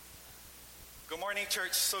Good morning,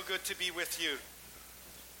 church. So good to be with you.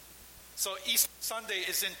 So Easter Sunday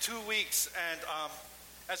is in 2 weeks, and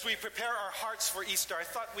as we prepare our hearts for Easter, I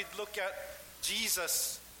thought we'd look at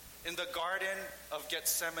Jesus in the Garden of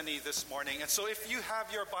Gethsemane this morning. And so if you have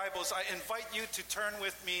your Bibles, I invite you to turn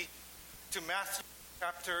with me to Matthew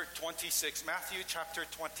chapter 26. Matthew chapter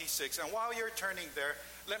 26. And while you're turning there,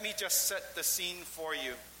 let me just set the scene for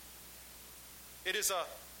you. It is a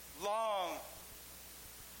long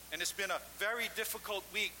and it's been a very difficult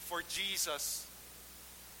week for Jesus.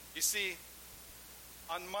 You see,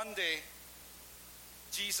 on Monday,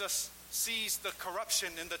 Jesus sees the corruption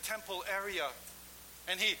in the temple area,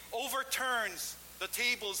 and he overturns the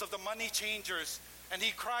tables of the money changers, and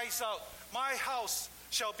he cries out, "My house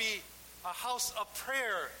shall be a house of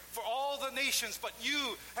prayer for all the nations, but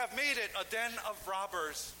you have made it a den of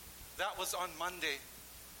robbers." That was on Monday.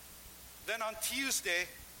 Then on Tuesday,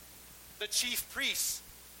 the chief priests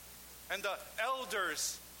and the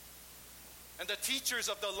elders and the teachers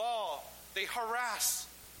of the law, they harass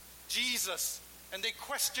Jesus and they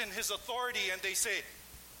question his authority and they say,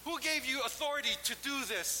 "Who gave you authority to do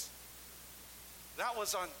this?" That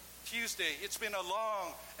was on Tuesday. It's been a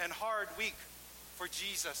long and hard week for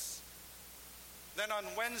Jesus. Then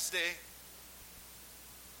on Wednesday,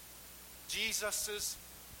 Jesus'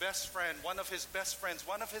 best friend, one of his best friends,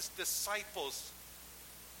 one of his disciples,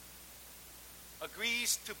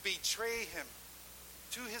 agrees to betray him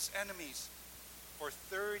to his enemies for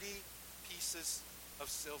 30 pieces of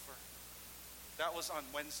silver. That was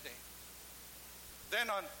on Wednesday. Then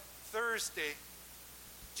on Thursday,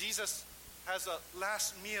 Jesus has a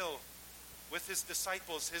last meal with his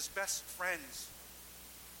disciples, his best friends.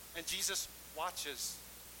 And Jesus watches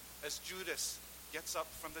as Judas gets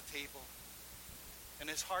up from the table. And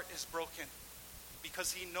his heart is broken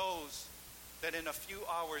because he knows that in a few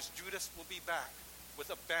hours, Judas will be back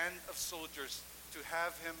with a band of soldiers to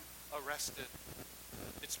have him arrested.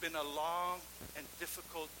 It's been a long and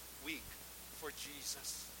difficult week for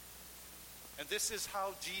Jesus. And this is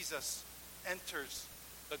how Jesus enters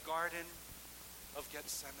the Garden of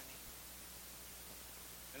Gethsemane.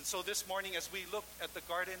 And so this morning, as we look at the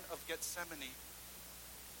Garden of Gethsemane,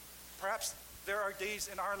 perhaps there are days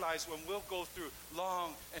in our lives when we'll go through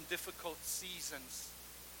long and difficult seasons.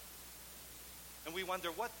 And we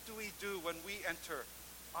wonder, what do we do when we enter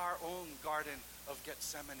our own Garden of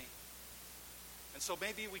Gethsemane? And so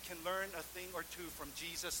maybe we can learn a thing or two from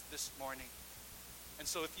Jesus this morning. And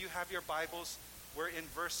so if you have your Bibles, we're in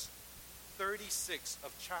verse 36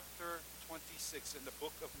 of chapter 26 in the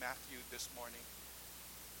book of Matthew this morning.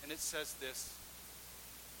 And it says this.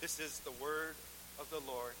 This is the word of the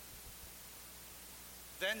Lord.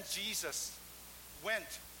 Then Jesus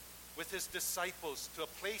went with his disciples to a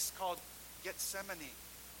place called Gethsemane.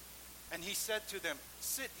 And he said to them,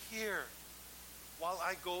 "Sit here while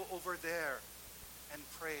I go over there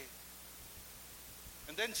and pray."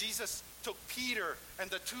 And then Jesus took Peter and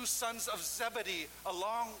the 2 sons of Zebedee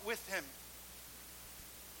along with him.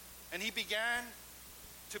 And he began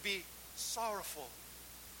to be sorrowful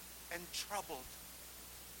and troubled.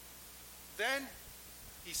 Then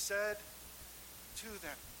he said to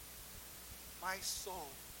them, "My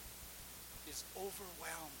soul is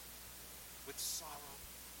overwhelmed with sorrow.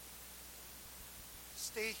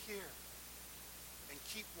 Stay here and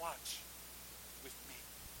keep watch with me."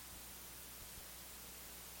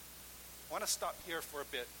 I want to stop here for a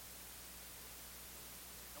bit.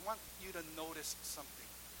 I want you to notice something.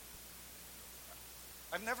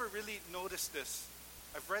 I've never really noticed this.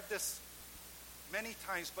 I've read this many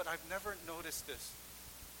times, but I've never noticed this.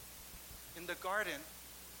 In the garden,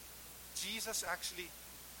 Jesus actually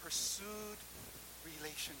pursued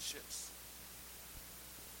relationships.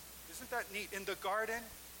 Isn't that neat? In the garden,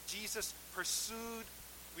 Jesus pursued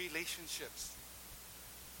relationships.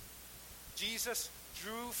 Jesus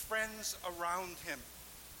drew friends around him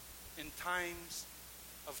in times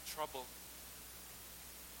of trouble.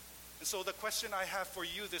 And so the question I have for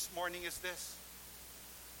you this morning is this.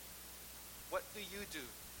 What do you do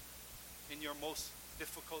in your most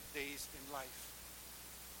difficult days in life?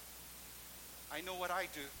 I know what I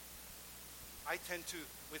do. I tend to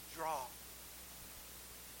withdraw.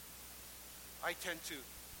 I tend to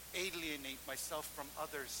alienate myself from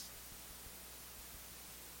others.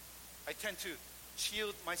 I tend to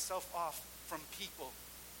shield myself off from people.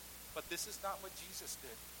 But this is not what Jesus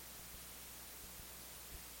did.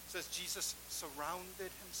 It says Jesus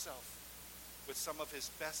surrounded himself with some of his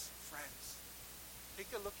best friends.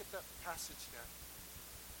 Take a look at that passage there.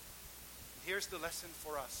 Here's the lesson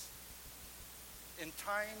for us. In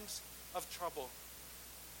times of trouble,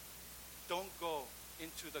 don't go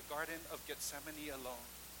into the Garden of Gethsemane alone.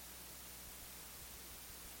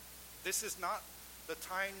 This is not the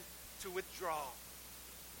time to withdraw.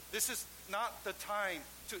 This is not the time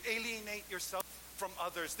to alienate yourself from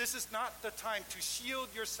others. This is not the time to shield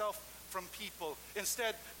yourself from people.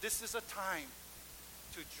 Instead, this is a time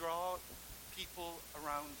to draw people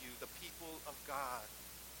around you, the people of God.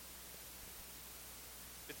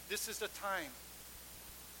 This is the time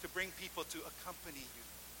to bring people to accompany you,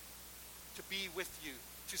 to be with you,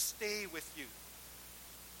 to stay with you.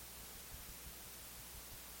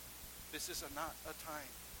 This is not a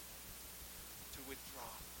time to withdraw.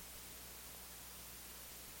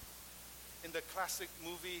 In the classic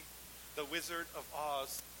movie, The Wizard of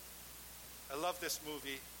Oz, I love this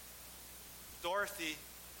movie. Dorothy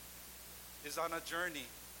is on a journey,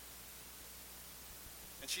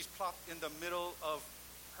 and she's plopped in the middle of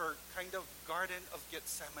her kind of Garden of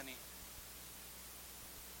Gethsemane.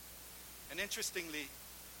 And interestingly,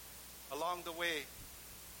 along the way,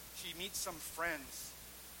 she meets some friends.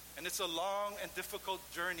 And it's a long and difficult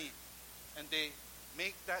journey. And they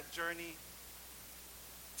make that journey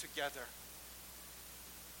together.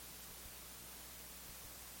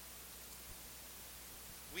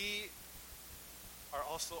 We are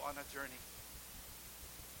also on a journey.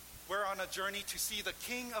 We're on a journey to see the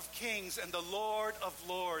King of Kings and the Lord of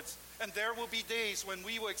Lords. And there will be days when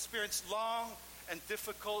we will experience long and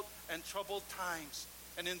difficult and troubled times.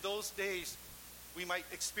 And in those days, we might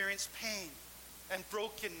experience pain and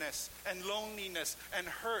brokenness and loneliness and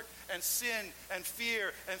hurt and sin and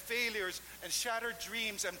fear and failures and shattered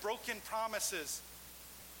dreams and broken promises.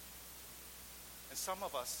 And some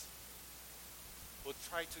of us will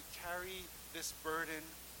try to carry this burden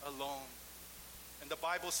alone. And the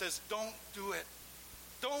Bible says, don't do it.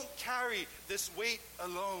 Don't carry this weight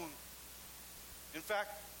alone. In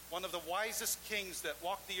fact, one of the wisest kings that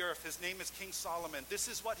walked the earth, his name is King Solomon. This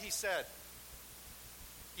is what he said.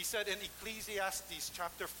 He said in Ecclesiastes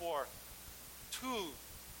chapter 4, 2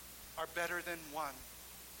 are better than one,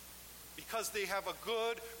 because they have a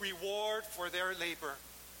good reward for their labor.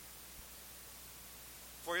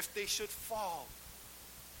 For if they should fall,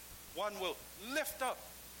 one will lift up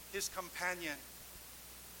his companion.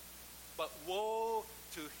 But woe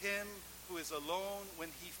to him who is alone when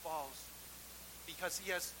he falls, because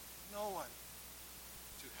he has no one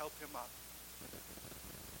to help him up.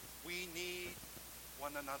 We need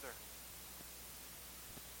one another.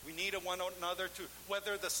 We need one another to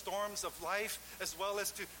weather the storms of life, as well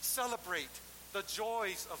as to celebrate the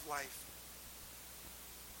joys of life.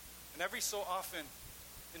 And every so often,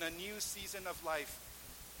 in a new season of life,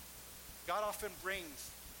 God often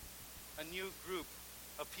brings a new group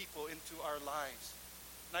of people into our lives.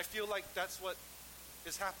 And I feel like that's what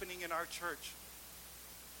is happening in our church.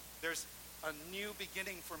 There's a new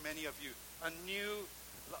beginning for many of you, a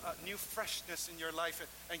new freshness in your life,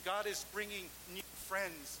 and God is bringing new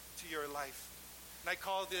friends to your life. And I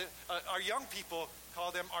call our young people,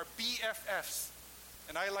 call them our BFFs,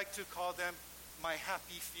 and I like to call them my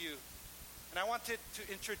happy few. And I wanted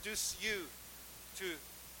to introduce you to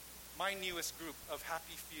my newest group of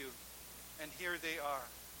happy few. And here they are.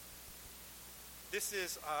 This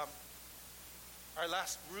is our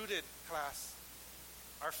last Rooted class,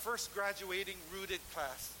 our first graduating Rooted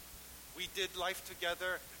class. We did life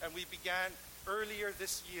together, and we began earlier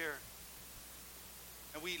this year.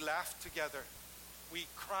 And we laughed together. We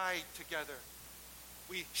cried together.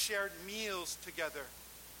 We shared meals together.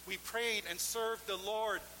 We prayed and served the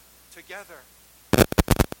Lord together.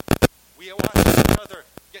 We watched each other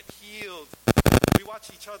get healed. We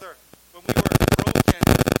watched each other when we were broken.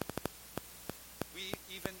 We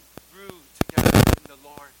even grew together in the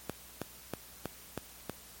Lord.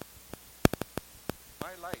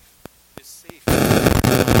 My life is safe.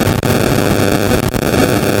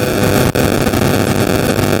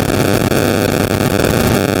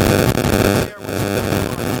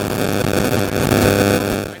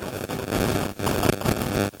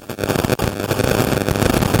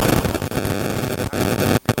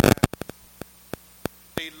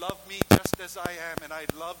 They love me just as I am, and I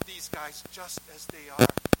love these guys just as they are.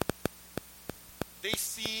 They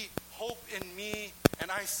see hope in me,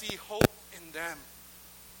 and I see hope in them.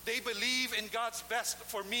 They believe in God's best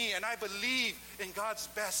for me, and I believe in God's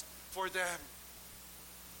best for them.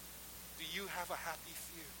 Do you have a happy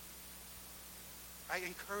few? I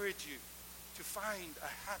encourage you to find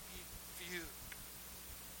a happy few.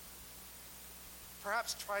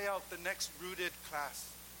 Perhaps try out the next Rooted class.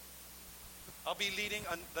 I'll be leading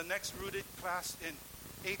the next Rooted class in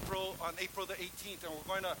April, on April the 18th, and we're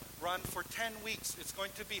going to run for 10 weeks. It's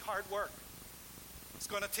going to be hard work. It's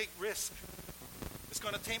going to take risk. It's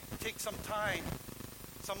going to take some time.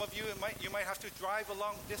 Some of you, you might have to drive a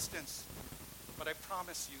long distance. But I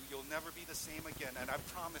promise you, you'll never be the same again. And I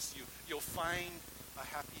promise you, you'll find a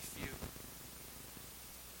happy few.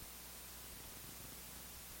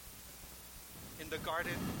 In the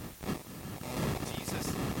garden, Jesus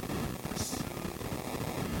pursued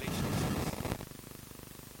relationships.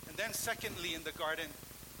 And then secondly, in the garden,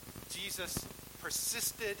 Jesus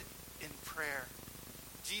persisted in prayer.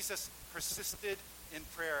 Jesus persisted in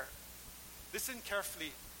prayer. Listen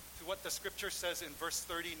carefully to what the scripture says in verse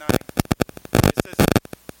 39. It says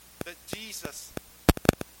that Jesus,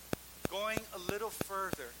 going a little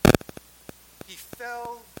further, he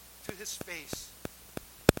fell to his face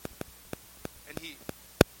and he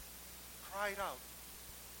cried out,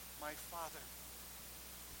 "My Father,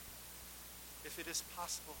 if it is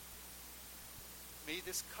possible, may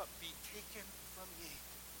this cup be taken from me.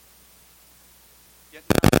 Yet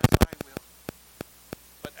not as I will,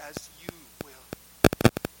 but as you will."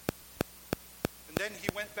 And then he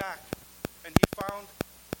went back and he found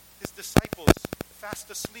his disciples fast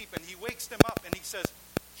asleep, and he wakes them up and he says,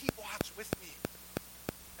 "Keep watch with me."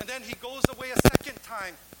 And then he goes away a second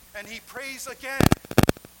time and he prays again,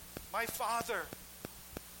 "My Father,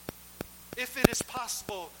 if it is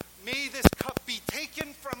possible, may this cup be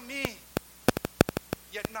taken from me.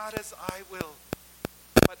 Yet not as I will,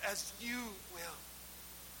 but as you will."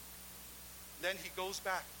 Then he goes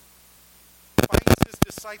back, finds his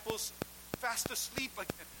disciples fast asleep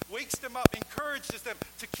again, wakes them up, encourages them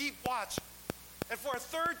to keep watch. And for a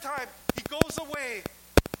third time, he goes away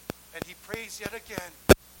and he prays yet again,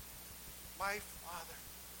 "My Father,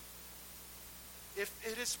 if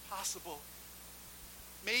it is possible,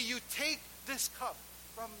 may you take this cup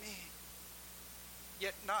from me.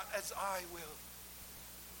 Yet not as I will,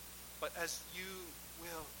 but as you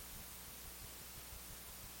will."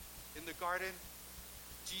 In the garden,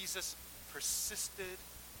 Jesus persisted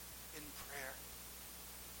in prayer.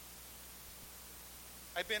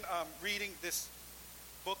 I've been reading this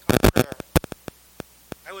book on prayer.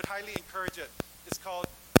 I would highly encourage it. It's called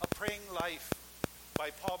A Praying Life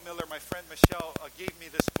by Paul Miller. My friend Michelle gave me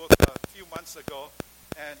this book a few months ago,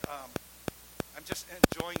 and I'm just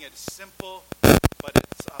enjoying it. It's simple, but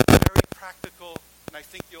it's very practical, and I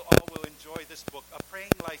think you all will enjoy this book, A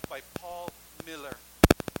Praying Life by Paul Miller.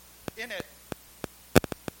 In it,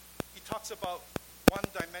 he talks about one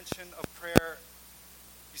dimension of prayer.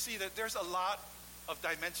 You see that there's a lot of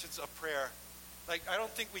dimensions of prayer. Like, I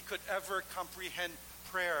don't think we could ever comprehend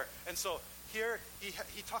prayer. And so here he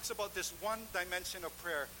talks about this one dimension of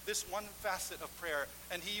prayer, this one facet of prayer,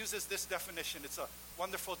 and he uses this definition. It's a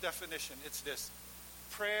wonderful definition. It's this: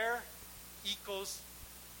 prayer equals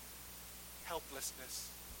helplessness.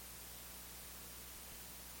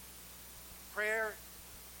 Prayer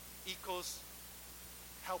equals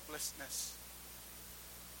helplessness.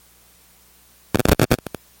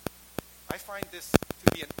 I find this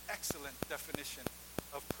to be an excellent definition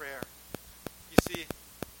of prayer. You see,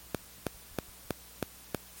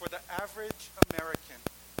 for the average American,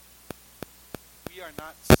 we are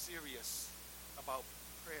not serious about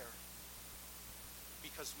prayer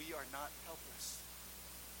because we are not helpless.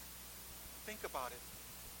 Think about it.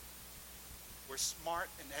 We're smart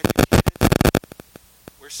and educated.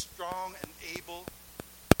 We're strong and able.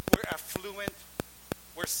 We're affluent.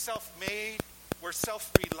 We're self-made. We're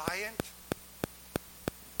self-reliant.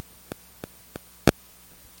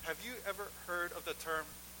 Have you ever heard of the term,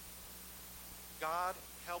 "God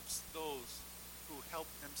helps those who help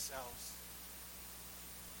themselves"?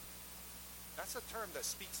 That's a term that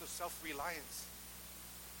speaks of self-reliance.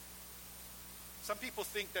 Some people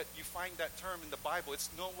think that you find that term in the Bible. It's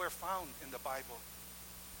nowhere found in the Bible.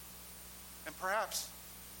 And perhaps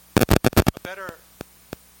a better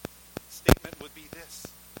statement would be this: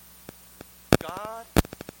 God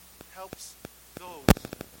helps those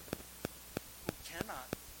who cannot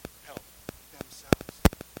help themselves.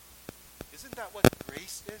 Isn't that what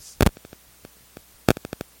grace is?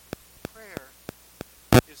 Prayer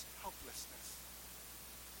is helplessness.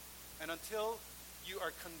 And until you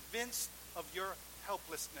are convinced of your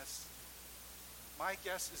helplessness, my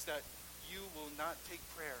guess is that you will not take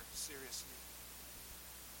prayer seriously.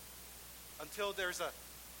 Until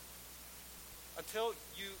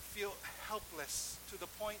you feel helpless to the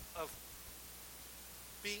point of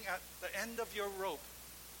being at the end of your rope,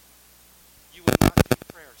 you will not take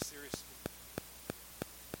prayer seriously.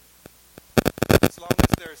 As long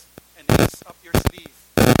as there's an ace up your sleeve,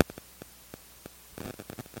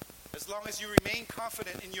 as long as you remain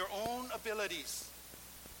confident in your own abilities,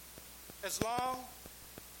 as long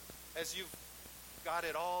as you've got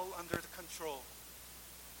it all under control,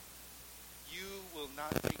 you will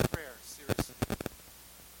not take prayer seriously.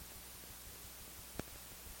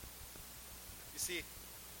 You see,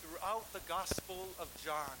 throughout the Gospel of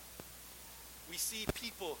John, we see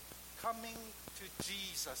people coming to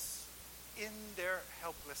Jesus in their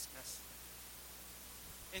helplessness.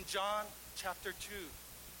 In John chapter 2,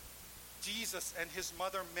 Jesus and his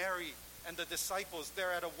mother Mary and the disciples,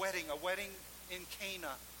 they're at a wedding in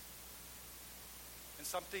Cana. And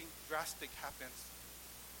something drastic happens.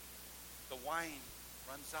 The wine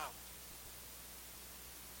runs out.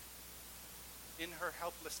 In her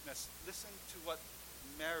helplessness, listen to what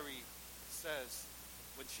Mary says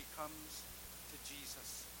when she comes to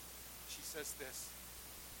Jesus. She says this: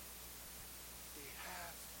 "They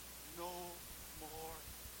have no more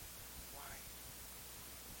wine."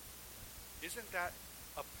 Isn't that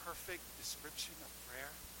a perfect description of prayer?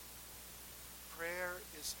 Prayer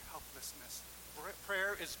is helplessness.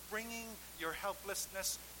 Prayer is bringing your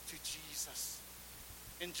helplessness to Jesus.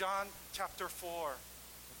 In John chapter 4,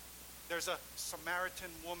 there's a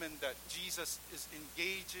Samaritan woman that Jesus is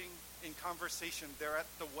engaging in conversation. They're at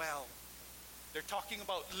the well. They're talking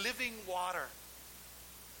about living water.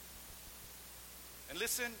 And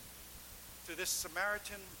listen to this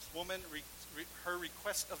Samaritan woman. Her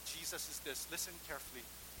request of Jesus is this. Listen carefully.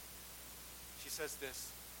 She says this.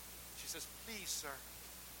 She says, "Please, sir,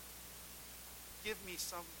 give me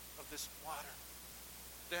some of this water.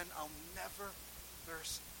 Then I'll never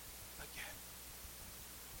thirst again."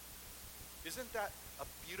 Isn't that a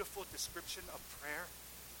beautiful description of prayer?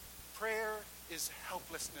 Prayer is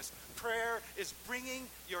helplessness. Prayer is bringing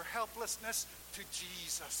your helplessness to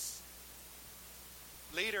Jesus.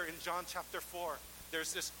 Later in John chapter 4,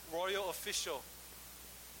 there's this royal official,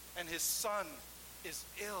 and his son is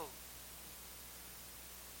ill.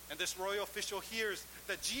 And this royal official hears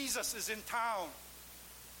that Jesus is in town.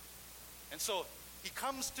 And so he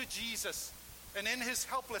comes to Jesus, and in his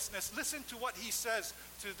helplessness, listen to what he says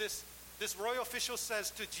to this royal official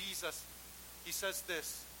says to Jesus. He says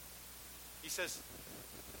this. He says,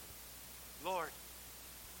 "Lord,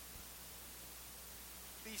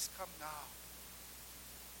 please come now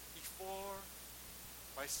before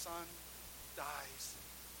my son dies."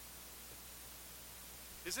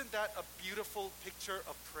 Isn't that a beautiful picture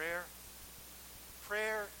of prayer?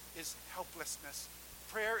 Prayer is helplessness.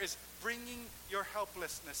 Prayer is bringing your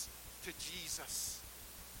helplessness to Jesus.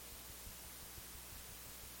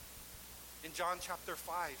 In John chapter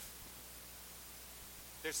 5,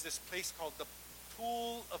 there's this place called the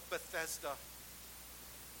Pool of Bethesda.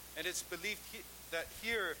 And it's believed that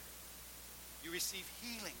here you receive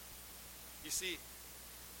healing. You see,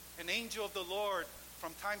 an angel of the Lord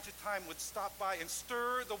from time to time would stop by and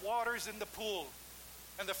stir the waters in the pool.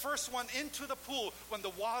 And the first one into the pool, when the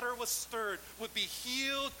water was stirred, would be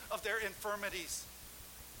healed of their infirmities.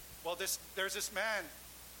 Well, there's this man.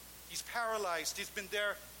 He's paralyzed. He's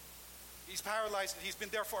paralyzed. He's been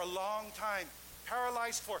there for a long time.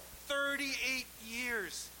 Paralyzed for 38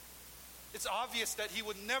 years. It's obvious that he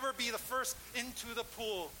would never be the first into the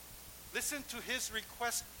pool. Listen to his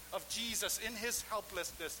request of Jesus in his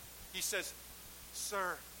helplessness. He says,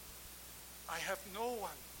 "Sir, I have no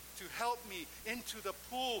one to help me into the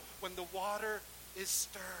pool when the water is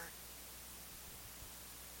stirred."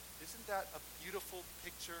 Isn't that a beautiful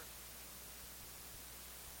picture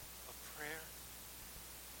of prayer?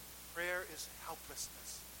 Prayer is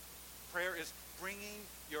helplessness. Prayer is bringing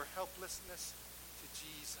your helplessness to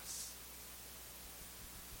Jesus.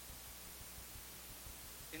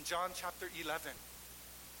 In John chapter 11,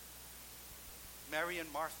 Mary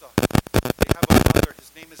and Martha, they have a brother.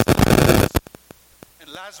 His name is Lazarus. And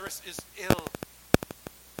Lazarus is ill.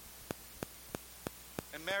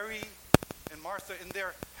 And Mary and Martha, in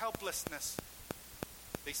their helplessness,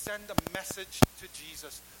 they send a message to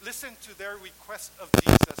Jesus. Listen to their request of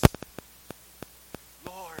Jesus.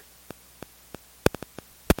 "Lord,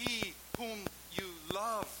 he whom you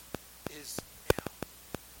love is ill."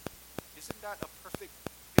 Isn't that a perfect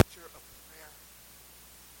picture of prayer?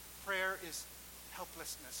 Prayer is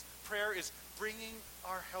helplessness. Prayer is bringing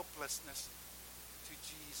our helplessness to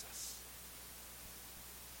Jesus.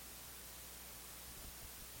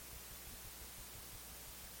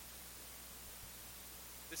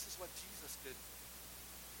 This is what Jesus did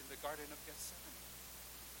in the Garden of Gethsemane.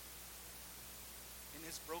 In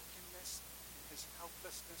his brokenness, in his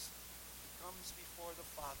helplessness, he comes before the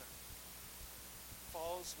Father,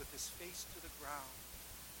 falls with his face to the ground,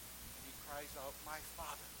 and he cries out, "My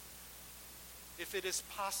Father, if it is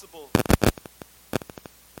possible,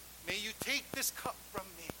 may you take this cup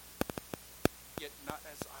from me, yet not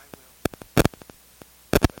as I will,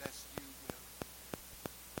 but as you will."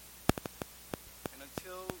 And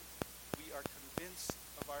until we are convinced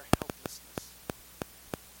of our helplessness,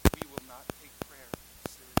 we will not take prayer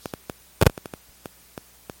seriously.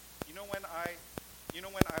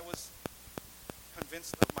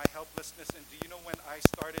 convinced of my helplessness. And do you know when I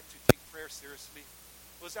started to take prayer seriously?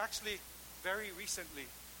 It was actually very recently.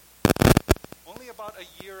 Only about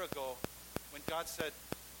a year ago when God said,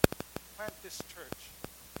 plant this church.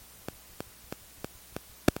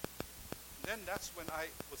 And then that's when I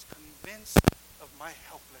was convinced of my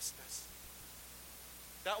helplessness.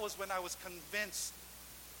 That was when I was convinced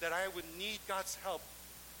that I would need God's help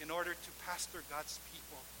in order to pastor God's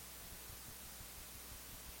people.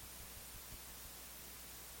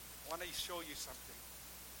 I want to show you something.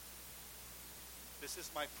 This is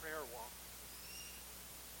my prayer wall.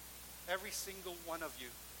 Every single one of you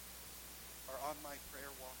are on my prayer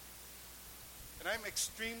wall. And I'm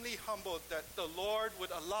extremely humbled that the Lord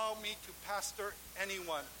would allow me to pastor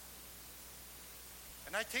anyone.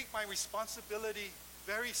 And I take my responsibility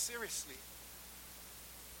very seriously.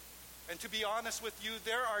 And to be honest with you,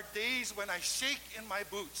 there are days when I shake in my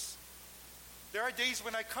boots. There are days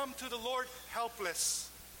when I come to the Lord helpless.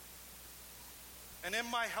 And in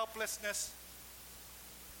my helplessness,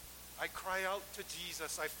 I cry out to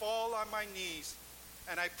Jesus. I fall on my knees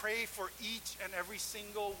and I pray for each and every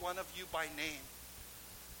single one of you by name.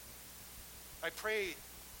 I pray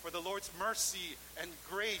for the Lord's mercy and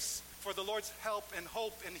grace, for the Lord's help and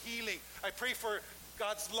hope and healing. I pray for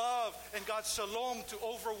God's love and God's shalom to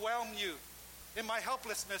overwhelm you. In my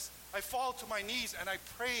helplessness, I fall to my knees and I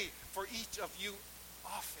pray for each of you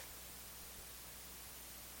often.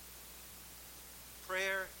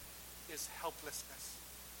 Prayer is helplessness.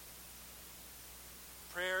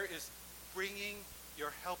 Prayer is bringing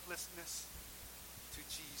your helplessness to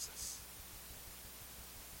Jesus.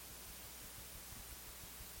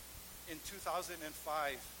 In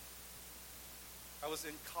 2005, I was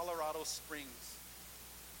in Colorado Springs.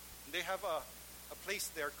 And they have a place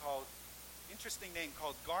there called, interesting name,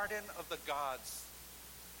 called Garden of the Gods.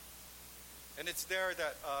 And it's there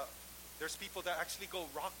that there's people that actually go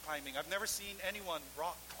rock climbing. I've never seen anyone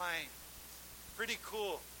rock climb. Pretty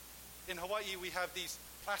cool. In Hawaii, we have these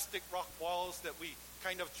plastic rock walls that we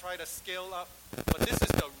kind of try to scale up. But this is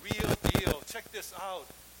the real deal. Check this out.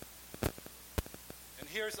 And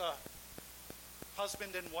here's a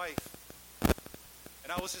husband and wife.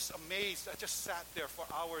 And I was just amazed. I just sat there for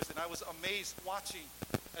hours and I was amazed watching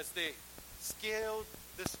as they scaled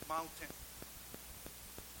this mountain.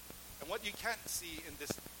 And what you can't see in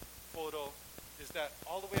this photo is that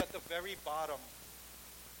all the way at the very bottom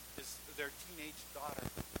is their teenage daughter.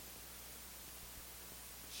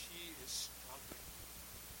 She is struggling.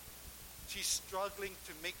 She's struggling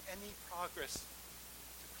to make any progress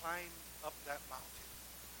to climb up that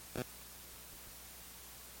mountain.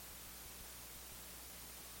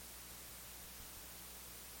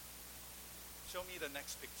 Show me the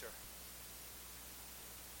next picture.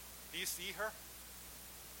 Do you see her?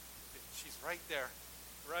 She's right there,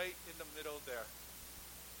 right in the middle there.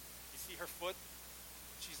 You see her foot?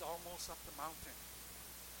 She's almost up the mountain.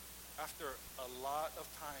 After a lot of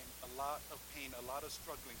time, a lot of pain, a lot of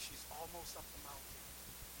struggling, she's almost up the mountain.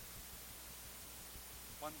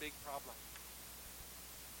 One big problem.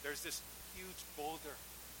 There's this huge boulder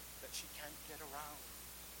that she can't get around.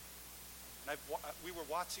 And we were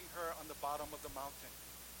watching her on the bottom of the mountain.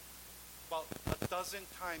 About a dozen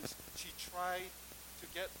times she tried to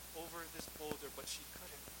get over this boulder, but she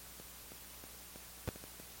couldn't.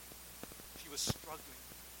 She was struggling.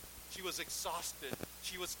 She was exhausted.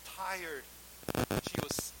 She was tired. She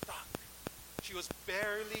was stuck. She was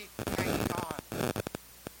barely hanging on.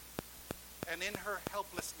 And in her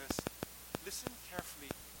helplessness, listen carefully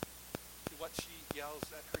to what she yells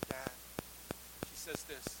at her dad. She says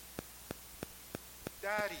this,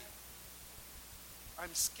 "Daddy,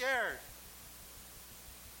 I'm scared."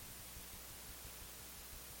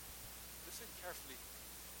 Listen carefully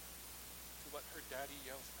to what her daddy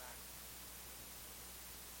yells back.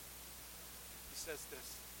 He says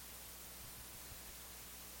this,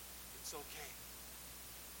 "It's okay.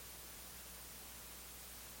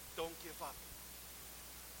 Don't give up.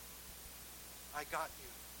 I got you.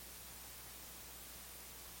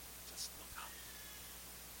 Just look up."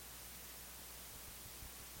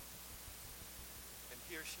 And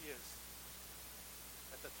here she is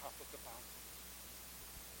at the top of the mountain.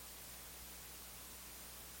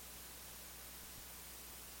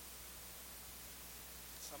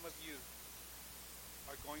 Some of you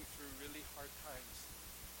are going through really hard times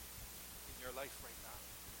in your life right now.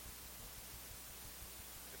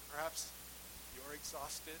 And perhaps you're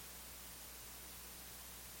exhausted.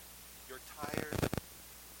 You're tired.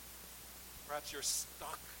 Perhaps you're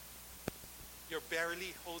stuck. You're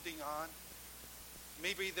barely holding on.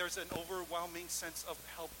 Maybe there's an overwhelming sense of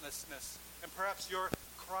helplessness. And perhaps your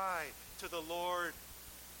cry to the Lord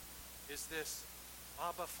is this,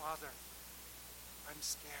 Abba, Father, I'm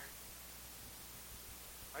scared.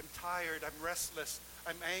 I'm tired. I'm restless.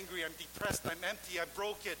 I'm angry. I'm depressed. I'm empty. I'm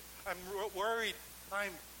broken. I'm worried.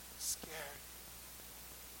 I'm scared.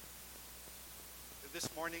 And this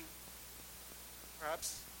morning,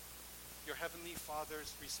 perhaps your Heavenly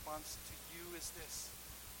Father's response to you is this: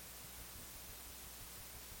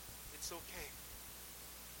 it's okay.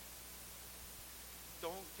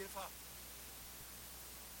 Don't give up.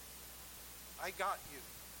 I got you.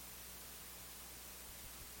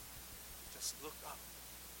 Just look up.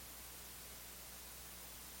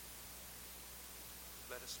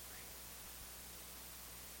 Let us pray.